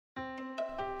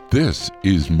This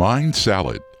is Mind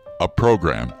Salad, a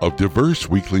program of diverse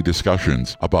weekly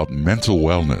discussions about mental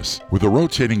wellness with a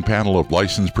rotating panel of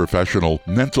licensed professional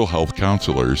mental health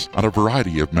counselors on a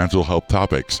variety of mental health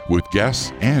topics with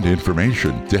guests and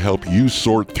information to help you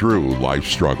sort through life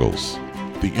struggles.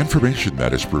 The information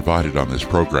that is provided on this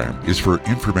program is for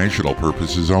informational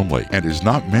purposes only and is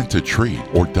not meant to treat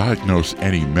or diagnose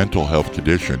any mental health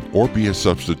condition or be a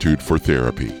substitute for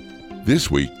therapy.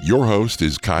 This week, your host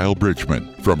is Kyle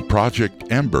Brigman from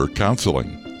Project Ember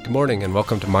Counseling. Good morning and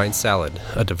welcome to Mind Salad,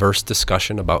 a diverse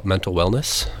discussion about mental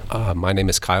wellness. My name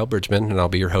is Kyle Brigman and I'll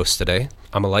be your host today.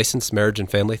 I'm a licensed marriage and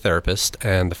family therapist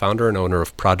and the founder and owner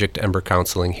of Project Ember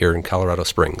Counseling here in Colorado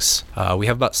Springs. We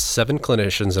have about 7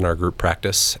 clinicians in our group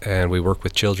practice, and we work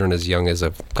with children as young as a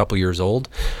couple years old,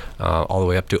 all the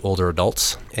way up to older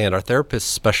adults. And our therapists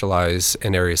specialize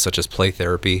in areas such as play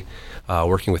therapy,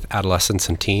 working with adolescents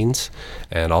and teens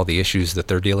and all the issues that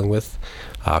they're dealing with,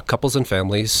 couples and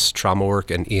families, trauma work,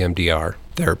 and EMDR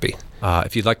therapy.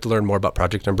 If you'd like to learn more about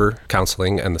Project Ember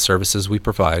Counseling and the services we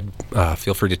provide,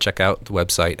 feel free to check out the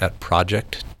website at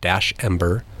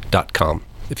project-ember.com.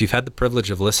 If you've had the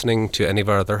privilege of listening to any of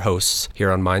our other hosts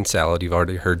here on Mind Salad, you've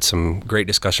already heard some great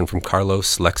discussion from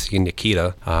Carlos, Lexi, and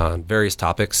Nikita on various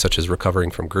topics such as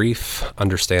recovering from grief,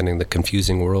 understanding the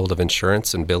confusing world of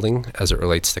insurance and billing as it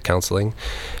relates to counseling.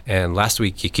 And last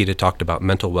week, Nikita talked about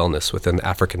mental wellness within the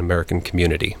African American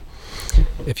community.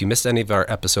 If you missed any of our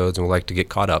episodes and would like to get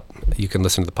caught up, you can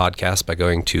listen to the podcast by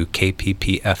going to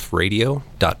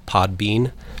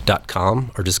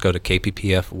kppfradio.podbean.com or just go to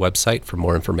KPPF website for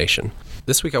more information.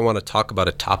 This week I want to talk about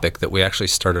a topic that we actually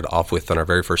started off with on our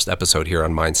very first episode here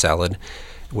on Mind Salad,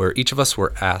 where each of us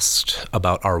were asked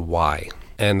about our why.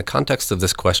 And the context of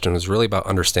this question was really about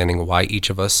understanding why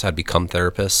each of us had become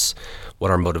therapists,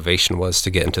 what our motivation was to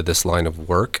get into this line of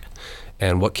work,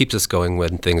 and what keeps us going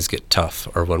when things get tough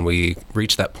or when we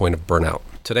reach that point of burnout.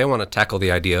 Today I want to tackle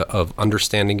the idea of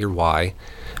understanding your why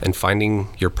and finding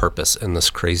your purpose in this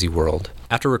crazy world.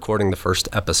 After recording the first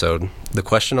episode, the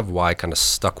question of why kind of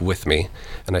stuck with me,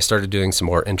 and I started doing some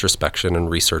more introspection and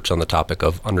research on the topic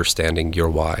of understanding your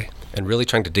why, and really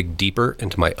trying to dig deeper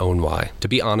into my own why. To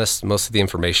be honest, most of the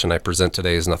information I present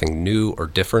today is nothing new or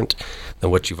different than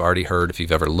what you've already heard if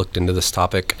you've ever looked into this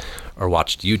topic or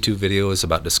watched YouTube videos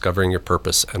about discovering your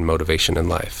purpose and motivation in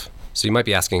life. So you might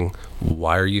be asking,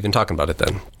 why are you even talking about it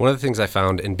then? One of the things I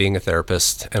found in being a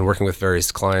therapist and working with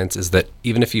various clients is that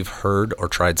even if you've heard or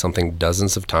tried something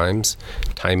dozens of times,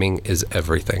 timing is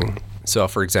everything. So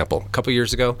for example, a couple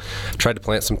years ago, I tried to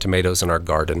plant some tomatoes in our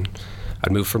garden.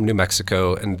 I'd moved from New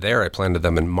Mexico, and there I planted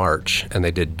them in March, and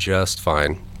they did just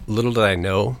fine. Little did I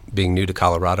know, being new to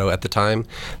Colorado at the time,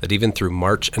 that even through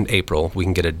March and April, we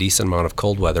can get a decent amount of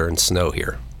cold weather and snow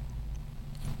here.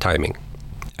 Timing.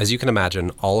 As you can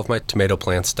imagine, all of my tomato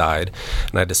plants died,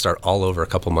 and I had to start all over a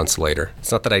couple months later.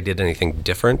 It's not that I did anything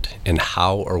different in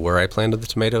how or where I planted the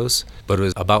tomatoes, but it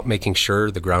was about making sure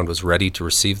the ground was ready to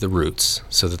receive the roots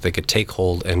so that they could take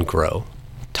hold and grow.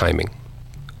 Timing.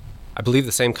 I believe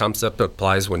the same concept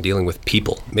applies when dealing with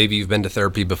people. Maybe you've been to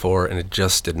therapy before and it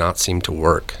just did not seem to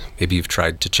work. Maybe you've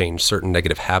tried to change certain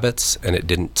negative habits and it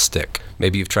didn't stick.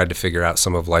 Maybe you've tried to figure out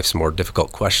some of life's more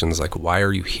difficult questions like, why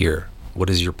are you here?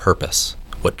 What is your purpose?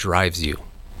 What drives you?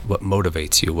 What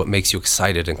motivates you? What makes you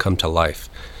excited and come to life?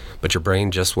 But your brain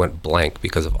just went blank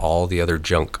because of all the other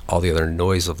junk, all the other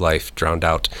noise of life drowned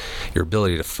out your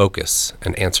ability to focus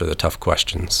and answer the tough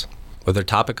questions. Whether the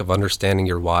topic of understanding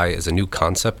your why is a new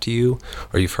concept to you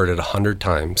or you've heard it 100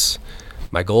 times,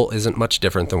 my goal isn't much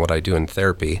different than what I do in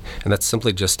therapy, and that's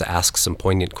simply just to ask some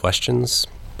poignant questions,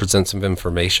 present some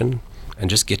information, and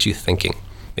just get you thinking.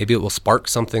 Maybe it will spark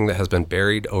something that has been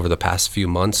buried over the past few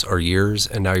months or years,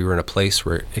 and now you're in a place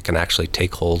where it can actually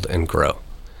take hold and grow.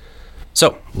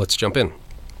 So, let's jump in.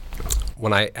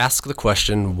 When I ask the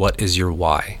question, what is your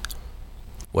why?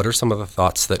 What are some of the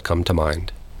thoughts that come to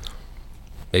mind?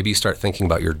 Maybe you start thinking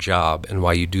about your job and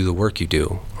why you do the work you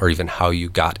do, or even how you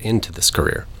got into this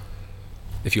career.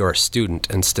 If you are a student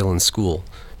and still in school,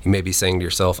 you may be saying to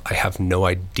yourself, I have no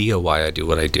idea why I do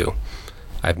what I do.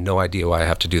 I have no idea why I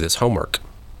have to do this homework.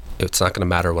 It's not going to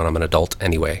matter when I'm an adult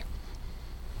anyway.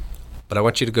 But I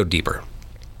want you to go deeper.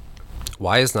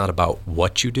 Why is not about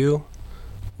what you do.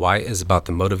 Why is about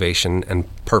the motivation and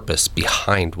purpose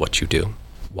behind what you do.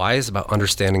 Why is about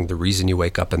understanding the reason you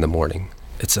wake up in the morning.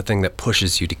 It's the thing that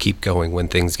pushes you to keep going when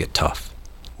things get tough,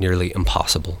 nearly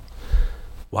impossible.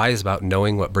 Why is about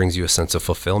knowing what brings you a sense of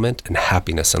fulfillment and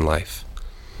happiness in life.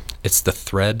 It's the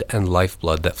thread and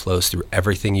lifeblood that flows through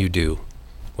everything you do,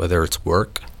 whether it's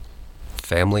work,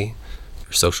 family,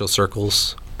 your social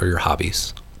circles, or your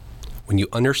hobbies. When you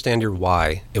understand your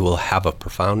why, it will have a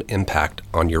profound impact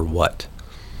on your what.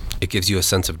 It gives you a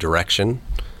sense of direction,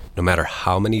 no matter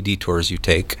how many detours you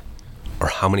take or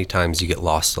how many times you get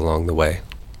lost along the way.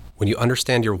 When you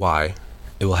understand your why,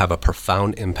 it will have a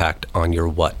profound impact on your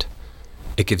what.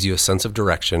 It gives you a sense of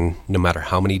direction, no matter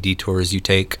how many detours you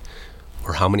take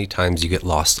or how many times you get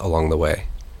lost along the way.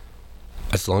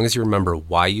 As long as you remember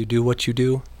why you do what you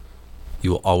do,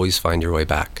 you will always find your way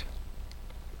back.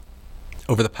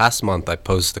 Over the past month, I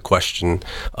posed the question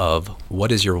of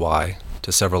what is your why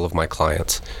to several of my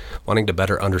clients, wanting to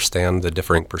better understand the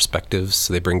differing perspectives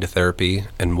they bring to therapy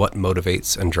and what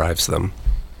motivates and drives them.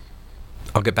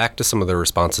 I'll get back to some of the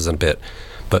responses in a bit,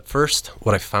 but first,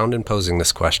 what I found in posing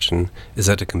this question is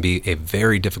that it can be a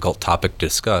very difficult topic to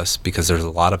discuss because there's a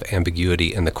lot of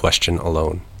ambiguity in the question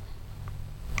alone.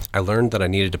 I learned that I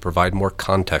needed to provide more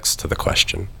context to the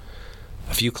question.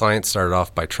 A few clients started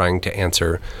off by trying to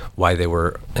answer why they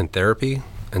were in therapy,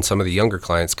 and some of the younger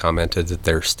clients commented that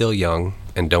they're still young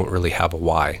and don't really have a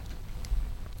why.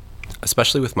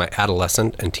 Especially with my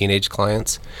adolescent and teenage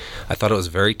clients, I thought it was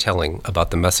very telling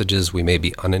about the messages we may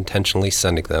be unintentionally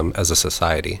sending them as a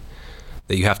society,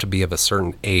 that you have to be of a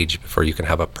certain age before you can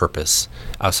have a purpose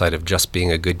outside of just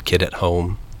being a good kid at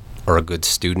home, or a good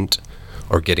student,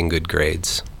 or getting good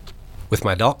grades. With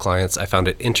my adult clients, I found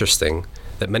it interesting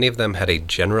that many of them had a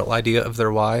general idea of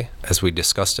their why as we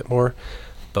discussed it more,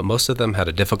 but most of them had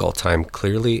a difficult time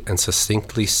clearly and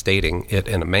succinctly stating it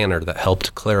in a manner that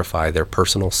helped clarify their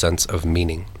personal sense of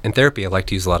meaning. In therapy, I like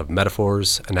to use a lot of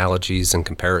metaphors, analogies, and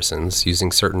comparisons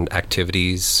using certain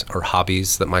activities or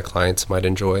hobbies that my clients might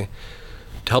enjoy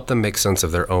to help them make sense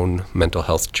of their own mental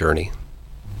health journey.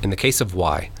 In the case of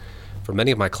why, for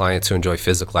many of my clients who enjoy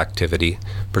physical activity,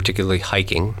 particularly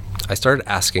hiking, I started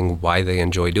asking why they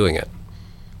enjoy doing it.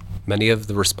 Many of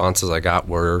the responses I got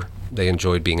were they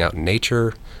enjoyed being out in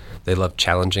nature, they loved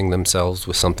challenging themselves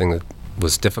with something that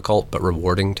was difficult but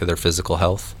rewarding to their physical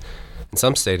health, and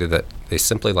some stated that they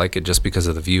simply like it just because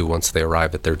of the view once they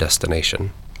arrive at their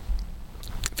destination.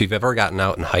 If you've ever gotten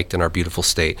out and hiked in our beautiful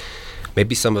state,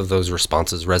 maybe some of those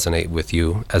responses resonate with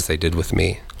you as they did with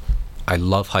me. I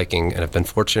love hiking and have been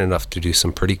fortunate enough to do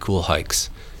some pretty cool hikes,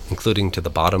 including to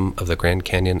the bottom of the Grand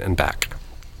Canyon and back.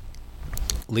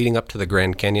 Leading up to the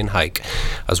Grand Canyon hike,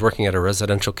 I was working at a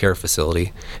residential care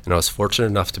facility, and I was fortunate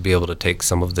enough to be able to take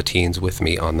some of the teens with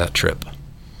me on that trip.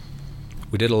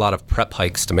 We did a lot of prep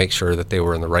hikes to make sure that they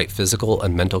were in the right physical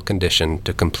and mental condition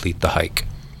to complete the hike.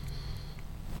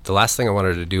 The last thing I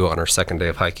wanted to do on our second day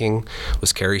of hiking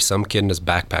was carry some kid in his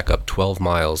backpack up 12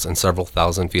 miles and several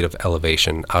thousand feet of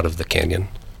elevation out of the canyon.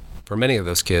 For many of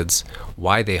those kids,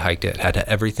 why they hiked it had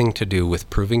everything to do with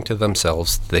proving to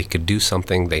themselves that they could do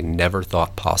something they never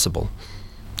thought possible.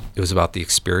 It was about the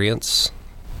experience,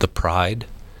 the pride,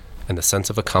 and the sense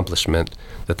of accomplishment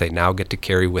that they now get to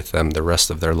carry with them the rest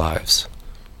of their lives.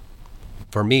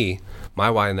 For me, my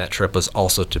why in that trip was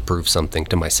also to prove something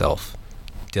to myself.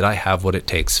 Did I have what it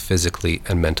takes physically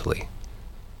and mentally?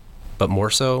 But more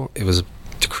so, it was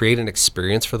to create an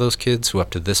experience for those kids who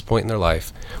up to this point in their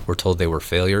life were told they were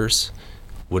failures,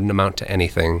 wouldn't amount to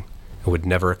anything, and would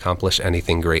never accomplish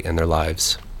anything great in their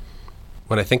lives.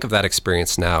 When I think of that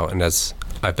experience now, and as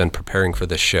I've been preparing for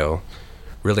this show,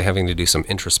 really having to do some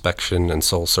introspection and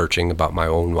soul searching about my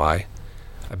own why,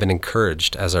 I've been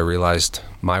encouraged as I realized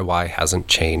my why hasn't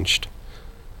changed.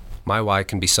 My why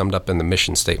can be summed up in the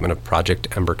mission statement of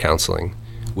Project Ember Counseling,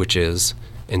 which is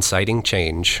inciting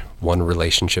change, one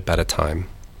relationship at a time.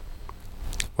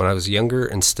 When I was younger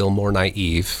and still more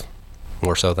naive,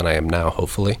 more so than I am now,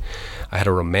 hopefully, I had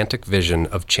a romantic vision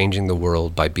of changing the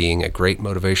world by being a great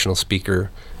motivational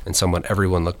speaker and someone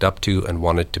everyone looked up to and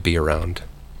wanted to be around.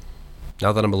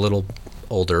 Now that I'm a little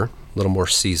older, a little more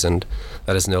seasoned,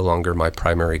 that is no longer my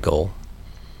primary goal.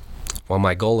 While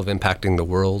my goal of impacting the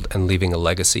world and leaving a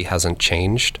legacy hasn't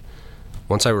changed,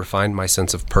 once I refined my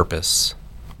sense of purpose,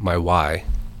 my why,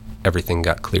 everything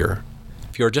got clearer.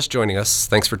 If you are just joining us,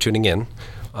 thanks for tuning in.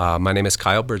 My name is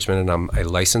Kyle Brigman, and I'm a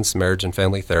licensed marriage and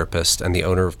family therapist and the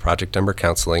owner of Project Ember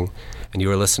Counseling, and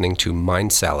you are listening to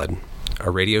Mind Salad,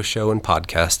 a radio show and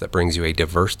podcast that brings you a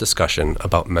diverse discussion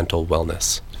about mental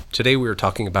wellness. Today we are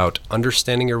talking about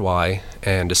understanding your why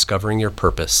and discovering your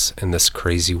purpose in this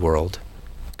crazy world.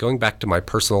 Going back to my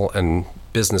personal and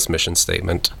business mission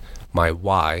statement, my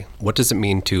why, what does it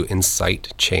mean to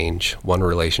incite change, one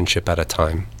relationship at a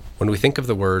time? When we think of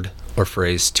the word or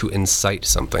phrase to incite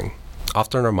something,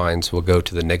 often our minds will go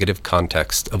to the negative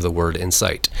context of the word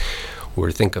incite, where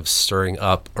we think of stirring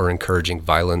up or encouraging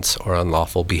violence or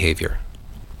unlawful behavior.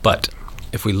 But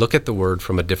if we look at the word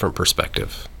from a different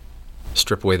perspective,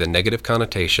 strip away the negative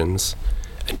connotations,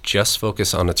 and just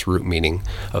focus on its root meaning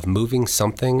of moving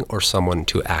something or someone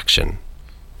to action,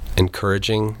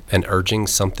 encouraging and urging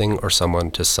something or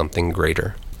someone to something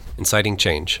greater. Inciting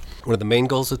change. One of the main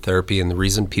goals of therapy and the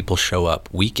reason people show up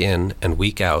week in and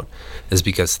week out is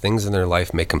because things in their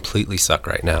life may completely suck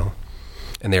right now,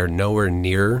 and they are nowhere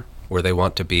near where they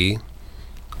want to be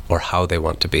or how they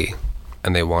want to be,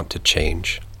 and they want to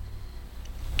change.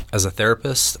 As a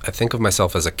therapist, I think of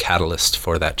myself as a catalyst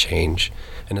for that change,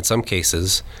 and in some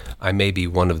cases, I may be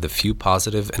one of the few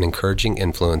positive and encouraging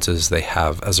influences they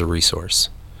have as a resource.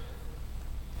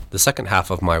 The second half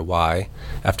of my why,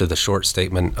 after the short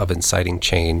statement of inciting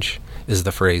change, is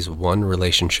the phrase one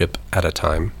relationship at a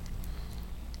time.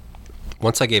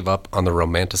 Once I gave up on the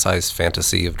romanticized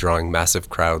fantasy of drawing massive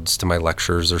crowds to my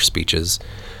lectures or speeches,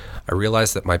 I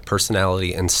realized that my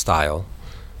personality and style,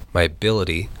 my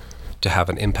ability to have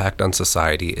an impact on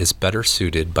society, is better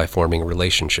suited by forming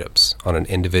relationships on an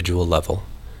individual level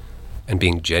and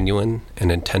being genuine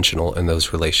and intentional in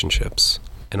those relationships.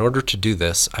 In order to do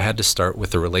this, I had to start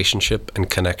with the relationship and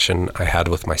connection I had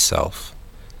with myself,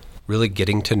 really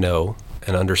getting to know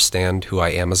and understand who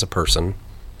I am as a person,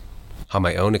 how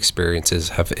my own experiences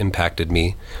have impacted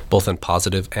me both in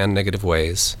positive and negative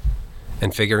ways,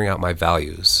 and figuring out my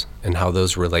values and how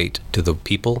those relate to the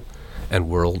people and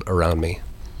world around me.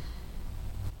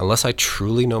 Unless I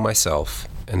truly know myself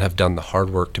and have done the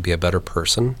hard work to be a better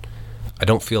person, I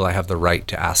don't feel I have the right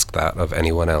to ask that of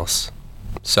anyone else.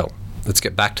 So, let's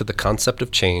get back to the concept of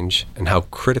change and how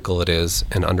critical it is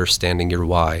in understanding your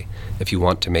why if you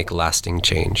want to make lasting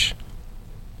change.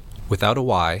 Without a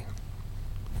why,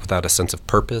 without a sense of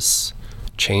purpose,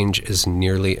 change is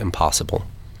nearly impossible.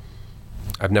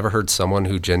 I've never heard someone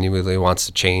who genuinely wants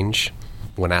to change,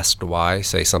 when asked why,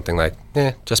 say something like,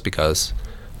 just because,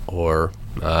 or,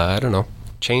 I don't know.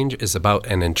 Change is about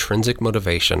an intrinsic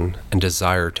motivation and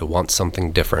desire to want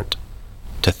something different,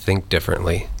 to think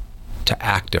differently, to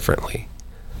act differently,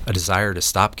 a desire to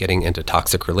stop getting into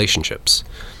toxic relationships,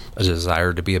 a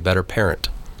desire to be a better parent,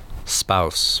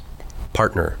 spouse,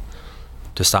 partner,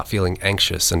 to stop feeling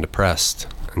anxious and depressed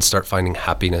and start finding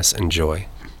happiness and joy.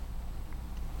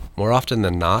 More often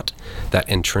than not, that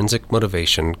intrinsic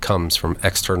motivation comes from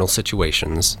external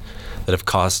situations that have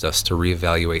caused us to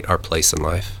reevaluate our place in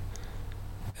life.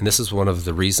 And this is one of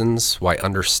the reasons why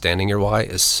understanding your why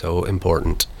is so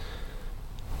important.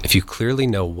 If you clearly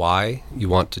know why you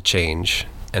want to change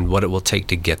and what it will take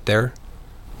to get there,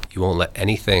 you won't let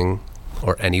anything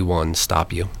or anyone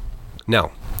stop you.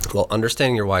 Now, while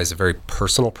understanding your why is a very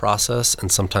personal process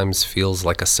and sometimes feels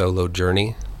like a solo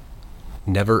journey,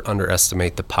 never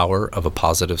underestimate the power of a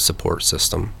positive support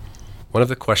system. One of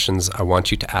the questions I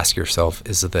want you to ask yourself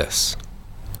is this: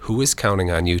 who is counting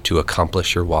on you to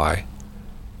accomplish your why?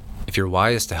 If your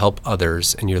why is to help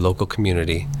others in your local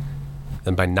community,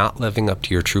 then by not living up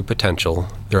to your true potential,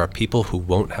 there are people who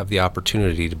won't have the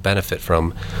opportunity to benefit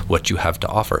from what you have to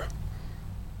offer.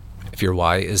 If your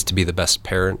why is to be the best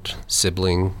parent,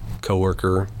 sibling,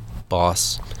 coworker,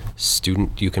 boss,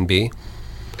 student you can be,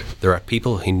 there are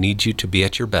people who need you to be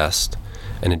at your best,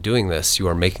 and in doing this, you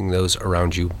are making those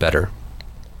around you better.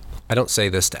 I don't say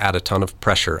this to add a ton of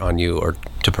pressure on you or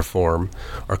to perform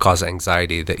or cause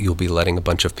anxiety that you'll be letting a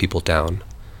bunch of people down.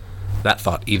 That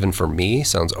thought, even for me,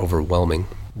 sounds overwhelming.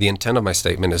 The intent of my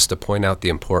statement is to point out the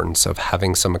importance of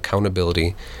having some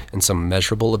accountability and some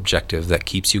measurable objective that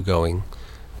keeps you going,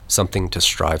 something to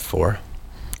strive for.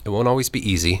 It won't always be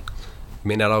easy. You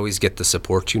may not always get the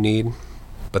support you need,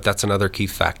 but that's another key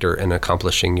factor in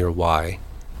accomplishing your why.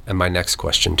 And my next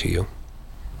question to you: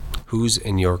 who's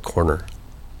in your corner?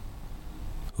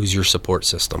 Who's your support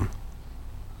system?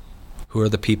 Who are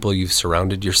the people you've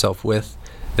surrounded yourself with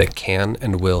that can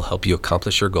and will help you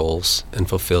accomplish your goals and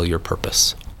fulfill your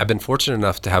purpose? I've been fortunate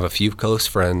enough to have a few close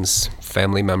friends,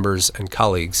 family members, and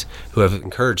colleagues who have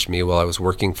encouraged me while I was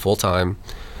working full-time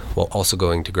while also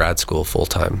going to grad school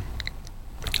full-time.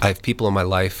 I have people in my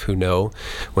life who know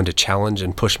when to challenge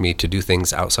and push me to do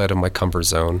things outside of my comfort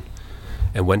zone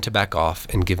and when to back off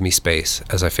and give me space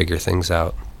as I figure things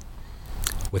out.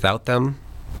 Without them,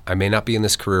 I may not be in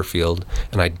this career field,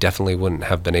 and I definitely wouldn't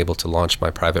have been able to launch my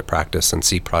private practice and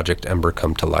see Project Ember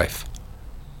come to life.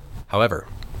 However,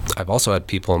 I've also had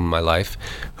people in my life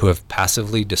who have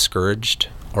passively discouraged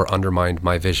or undermined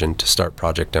my vision to start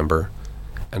Project Ember,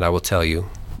 and I will tell you,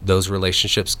 those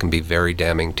relationships can be very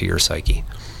damning to your psyche.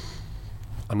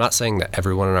 I'm not saying that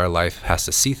everyone in our life has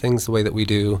to see things the way that we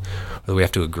do, or that we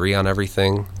have to agree on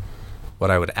everything. What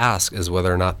I would ask is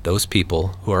whether or not those people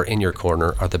who are in your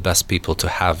corner are the best people to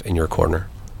have in your corner.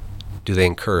 Do they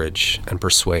encourage and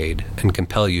persuade and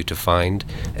compel you to find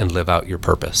and live out your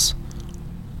purpose?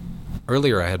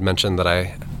 Earlier, I had mentioned that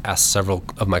I asked several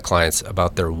of my clients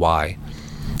about their why.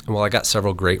 And while I got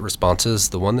several great responses,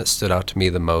 the one that stood out to me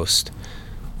the most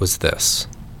was this: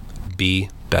 be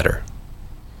better.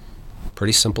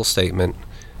 Pretty simple statement,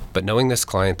 but knowing this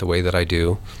client the way that I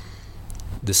do,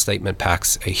 this statement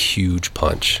packs a huge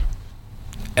punch.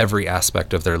 Every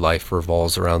aspect of their life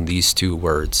revolves around these two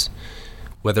words.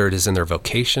 Whether it is in their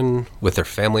vocation, with their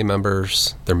family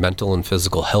members, their mental and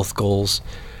physical health goals,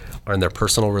 or in their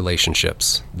personal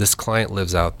relationships, this client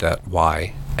lives out that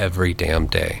why every damn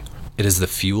day. It is the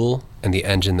fuel and the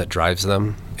engine that drives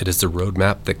them. It is the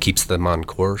roadmap that keeps them on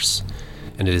course.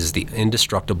 And it is the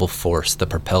indestructible force that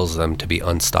propels them to be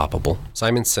unstoppable.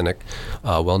 Simon Sinek,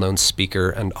 a well-known speaker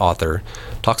and author,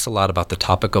 talks a lot about the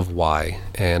topic of why,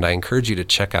 and I encourage you to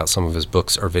check out some of his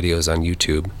books or videos on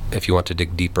YouTube if you want to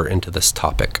dig deeper into this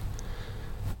topic.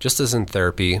 Just as in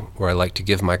therapy, where I like to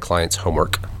give my clients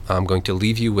homework, I'm going to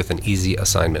leave you with an easy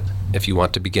assignment if you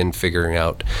want to begin figuring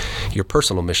out your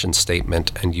personal mission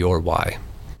statement and your why.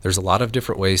 There's a lot of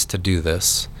different ways to do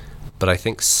this, but I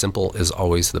think simple is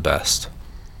always the best.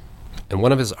 In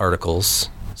one of his articles,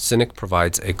 Sinek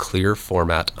provides a clear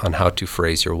format on how to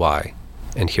phrase your why,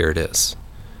 and here it is.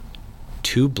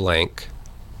 To blank,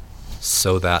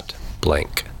 so that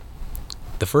blank.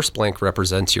 The first blank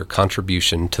represents your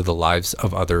contribution to the lives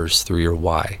of others through your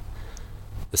why.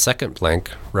 The second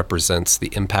blank represents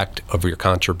the impact of your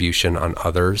contribution on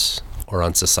others or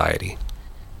on society.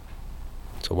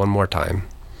 So one more time.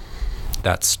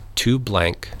 That's to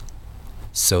blank,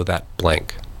 so that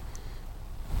blank.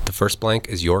 The first blank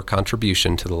is your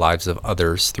contribution to the lives of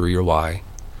others through your why,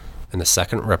 and the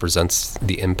second represents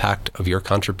the impact of your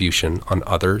contribution on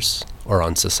others or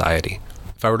on society.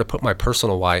 If I were to put my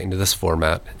personal why into this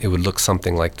format, it would look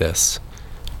something like this: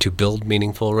 to build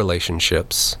meaningful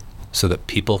relationships so that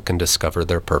people can discover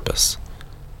their purpose.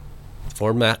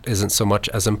 Format isn't so much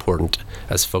as important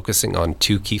as focusing on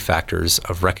two key factors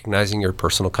of recognizing your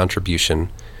personal contribution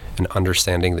and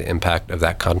understanding the impact of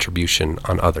that contribution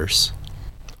on others.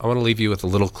 I want to leave you with a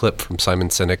little clip from Simon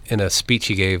Sinek in a speech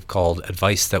he gave called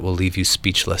Advice That Will Leave You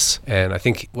Speechless. And I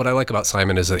think what I like about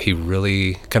Simon is that he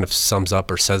really kind of sums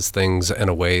up or says things in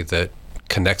a way that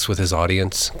connects with his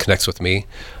audience, connects with me.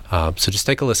 So just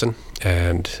take a listen,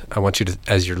 and I want you to,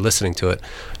 as you're listening to it,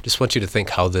 just want you to think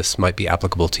how this might be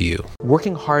applicable to you.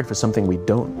 Working hard for something we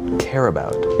don't care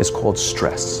about is called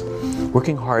stress.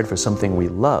 Working hard for something we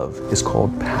love is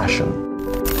called passion.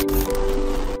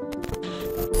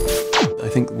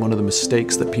 I think one of the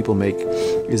mistakes that people make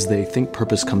is they think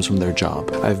purpose comes from their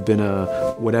job. I've been a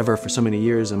whatever for so many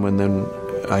years, and when then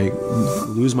I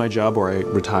lose my job or I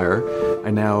retire,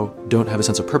 I now don't have a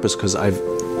sense of purpose because I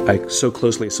so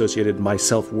closely associated my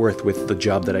self-worth with the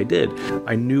job that I did.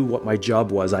 I knew what my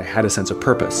job was. I had a sense of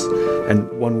purpose. And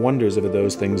one wonders if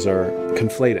those things are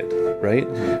conflated, right?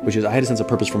 Which is, I had a sense of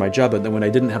purpose for my job, but then when I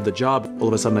didn't have the job, all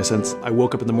of a sudden I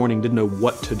woke up in the morning, didn't know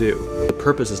what to do. The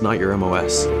purpose is not your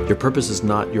MOS. Your purpose is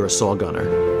not you're a saw gunner.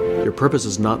 Your purpose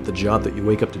is not the job that you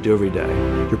wake up to do every day.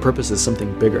 Your purpose is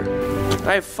something bigger.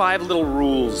 I have 5 little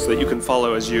rules that you can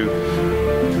follow as you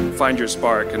find your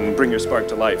spark and bring your spark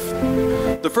to life.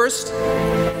 The first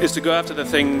is to go after the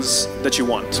things that you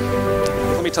want.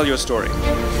 Let me tell you a story.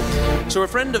 So a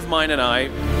friend of mine and I,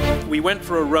 we went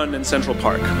for a run in Central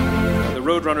Park. The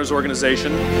Roadrunners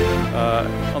organization,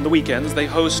 on the weekends, they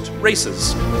host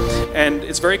races. And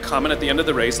it's very common at the end of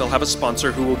the race, they'll have a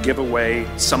sponsor who will give away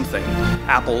something,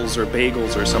 apples or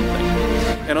bagels or something.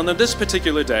 And on this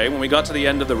particular day, when we got to the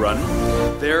end of the run,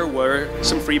 there were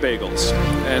some free bagels.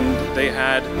 And they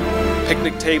had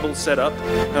picnic tables set up,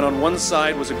 and on one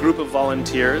side was a group of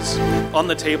volunteers. On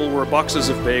the table were boxes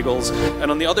of bagels, and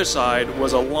on the other side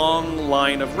was a long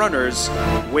line of runners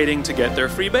waiting to get their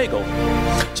free bagel.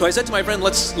 So I said to my friend,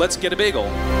 let's get a bagel.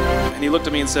 And he looked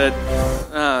at me and said,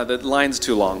 the line's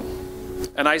too long.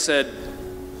 And I said,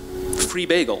 free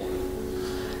bagel.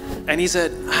 And he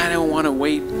said, I don't want to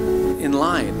wait in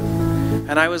line.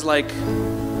 And I was like,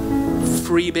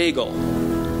 free bagel.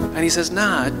 And he says,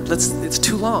 it's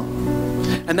too long.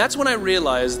 And that's when I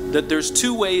realized that there's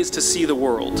 2 ways to see the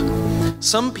world.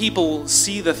 Some people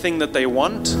see the thing that they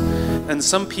want, and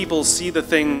some people see the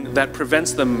thing that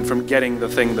prevents them from getting the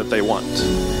thing that they want.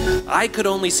 I could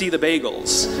only see the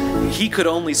bagels. He could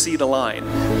only see the line.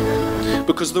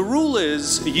 Because the rule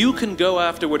is, you can go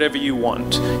after whatever you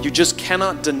want. You just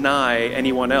cannot deny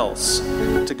anyone else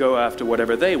to go after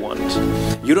whatever they want.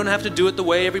 You don't have to do it the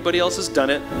way everybody else has done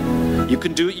it. You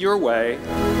can do it your way.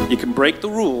 You can break the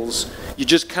rules. You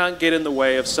just can't get in the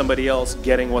way of somebody else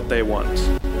getting what they want.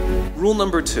 Rule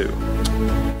number 2.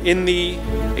 In the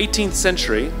 18th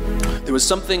century, there was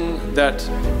something that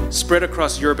spread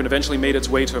across Europe and eventually made its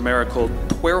way to America, called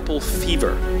puerperal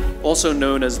fever, also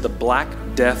known as the Black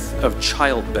Death of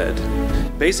childbed.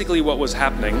 Basically what was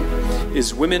happening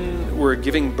is women were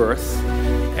giving birth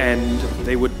and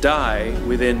they would die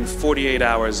within 48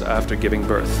 hours after giving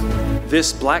birth.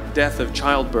 This Black Death of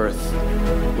childbirth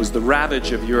was the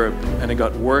ravage of Europe, and it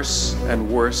got worse and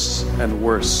worse and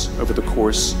worse over the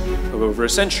course of over a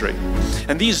century.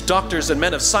 And these doctors and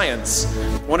men of science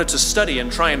wanted to study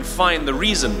and try and find the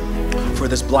reason for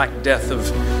this Black Death of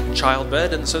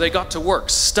childbed, and so they got to work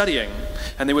studying,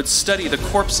 and they would study the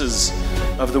corpses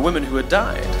of the women who had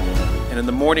died. And in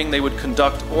the morning they would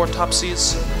conduct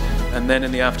autopsies, and then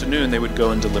in the afternoon they would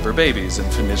go and deliver babies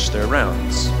and finish their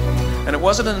rounds. And it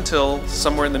wasn't until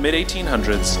somewhere in the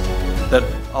mid-1800s that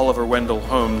Oliver Wendell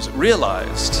Holmes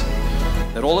realized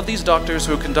that all of these doctors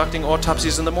who were conducting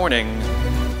autopsies in the morning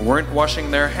weren't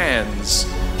washing their hands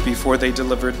before they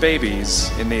delivered babies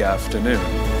in the afternoon.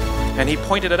 And he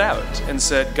pointed it out and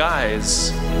said,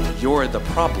 "Guys, you're the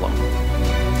problem."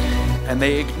 And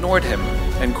they ignored him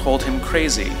and called him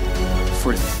crazy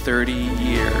for 30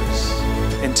 years.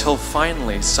 Until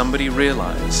finally somebody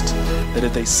realized that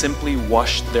if they simply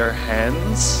washed their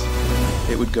hands,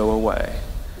 it would go away.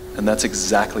 And that's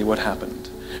exactly what happened.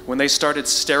 When they started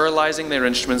sterilizing their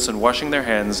instruments and washing their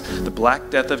hands, the Black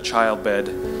Death of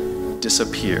childbed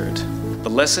disappeared. The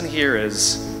lesson here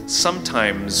is,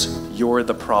 sometimes you're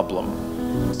the problem.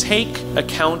 Take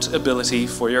accountability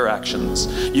for your actions.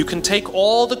 You can take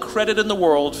all the credit in the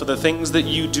world for the things that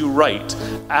you do right,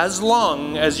 as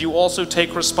long as you also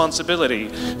take responsibility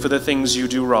for the things you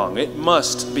do wrong. It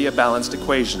must be a balanced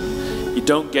equation. You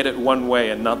don't get it one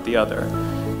way and not the other.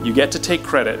 You get to take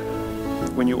credit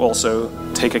when you also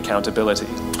take accountability.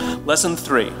 Lesson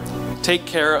 3, take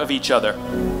care of each other.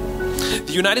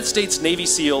 The United States Navy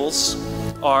SEALs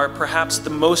are perhaps the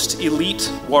most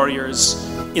elite warriors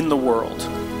in the world.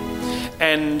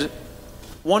 And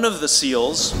one of the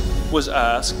SEALs was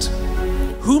asked,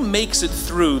 who makes it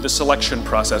through the selection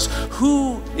process?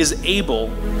 Who is able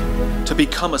to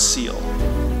become a SEAL?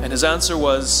 And his answer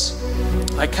was,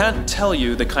 I can't tell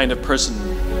you the kind of person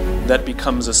that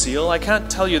becomes a SEAL. I can't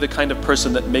tell you the kind of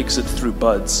person that makes it through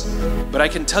BUD/S, but I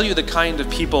can tell you the kind of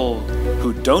people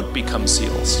who don't become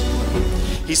SEALs.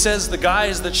 He says the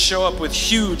guys that show up with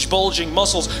huge, bulging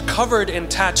muscles, covered in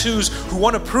tattoos, who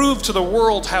want to prove to the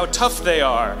world how tough they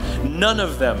are, none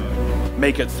of them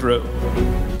make it through.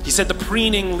 He said the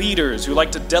preening leaders who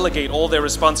like to delegate all their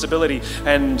responsibility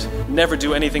and never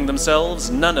do anything themselves,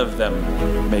 none of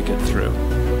them make it through.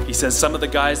 He says some of the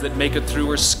guys that make it through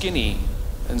are skinny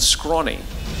and scrawny.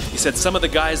 He said some of the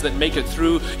guys that make it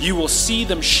through, you will see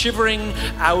them shivering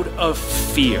out of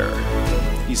fear.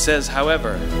 He says,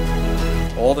 however,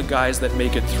 all the guys that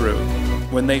make it through,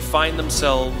 when they find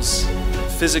themselves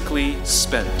physically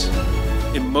spent,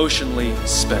 emotionally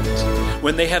spent,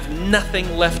 when they have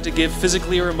nothing left to give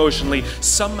physically or emotionally,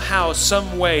 somehow,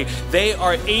 some way, they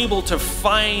are able to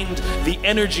find the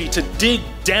energy to dig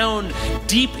down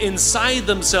deep inside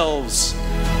themselves,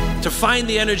 to find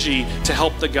the energy to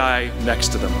help the guy next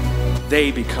to them. They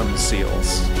become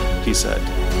SEALs, he said.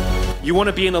 You want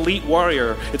to be an elite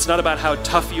warrior. It's not about how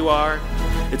tough you are.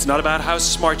 It's not about how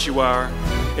smart you are.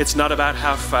 It's not about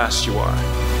how fast you are.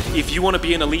 If you want to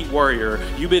be an elite warrior,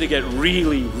 you better get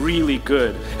really, really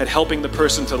good at helping the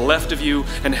person to the left of you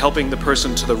and helping the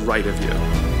person to the right of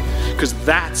you. Because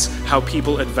that's how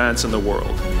people advance in the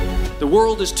world. The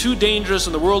world is too dangerous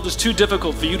and the world is too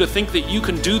difficult for you to think that you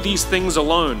can do these things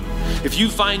alone. If you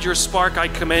find your spark, I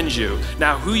commend you.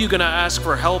 Now, who are you going to ask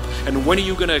for help, and when are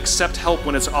you going to accept help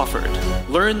when it's offered?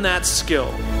 Learn that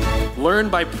skill. Learn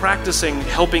by practicing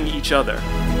helping each other.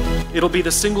 It'll be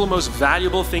the single most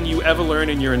valuable thing you ever learn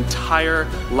in your entire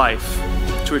life,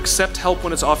 to accept help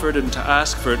when it's offered and to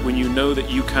ask for it when you know that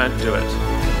you can't do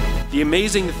it. The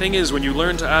amazing thing is, when you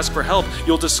learn to ask for help,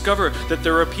 you'll discover that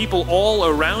there are people all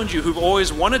around you who've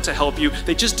always wanted to help you.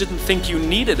 They just didn't think you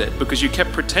needed it because you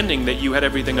kept pretending that you had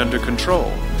everything under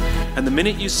control. And the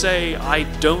minute you say, I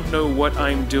don't know what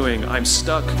I'm doing, I'm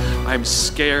stuck, I'm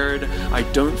scared, I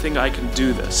don't think I can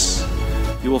do this,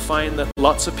 you will find that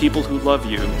lots of people who love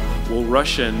you will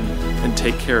rush in and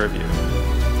take care of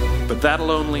you. But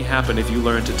that'll only happen if you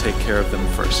learn to take care of them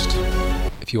first.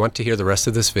 If you want to hear the rest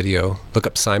of this video, look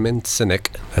up Simon Sinek,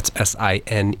 that's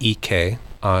S-I-N-E-K,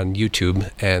 on YouTube,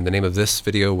 and the name of this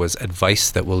video was Advice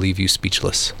That Will Leave You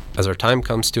Speechless. As our time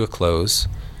comes to a close,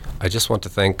 I just want to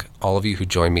thank all of you who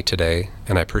joined me today,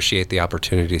 and I appreciate the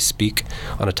opportunity to speak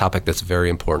on a topic that's very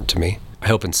important to me. I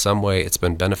hope in some way it's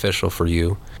been beneficial for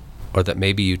you, or that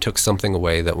maybe you took something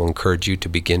away that will encourage you to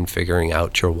begin figuring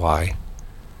out your why.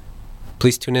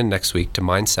 Please tune in next week to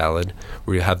Mind Salad,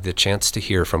 where you'll have the chance to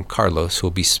hear from Carlos, who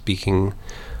will be speaking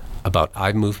about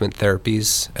eye movement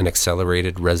therapies and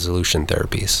accelerated resolution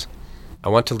therapies. I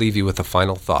want to leave you with a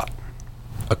final thought.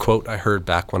 A quote I heard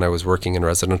back when I was working in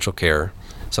residential care,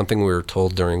 something we were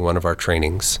told during one of our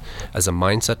trainings, as a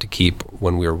mindset to keep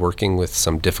when we were working with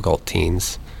some difficult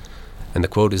teens. And the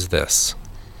quote is this: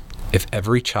 "If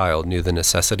every child knew the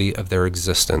necessity of their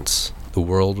existence, the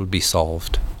world would be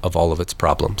solved of all of its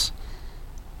problems."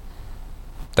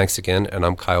 Thanks again, and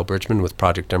I'm Kyle Brigman with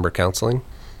Project Ember Counseling.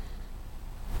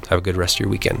 Have a good rest of your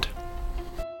weekend.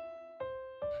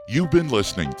 You've been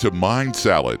listening to Mind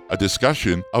Salad, a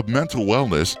discussion of mental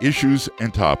wellness issues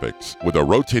and topics with a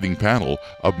rotating panel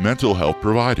of mental health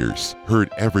providers. Heard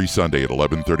every Sunday at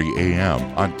 11:30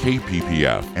 a.m. on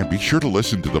KPPF. And be sure to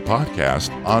listen to the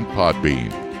podcast on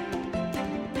Podbean.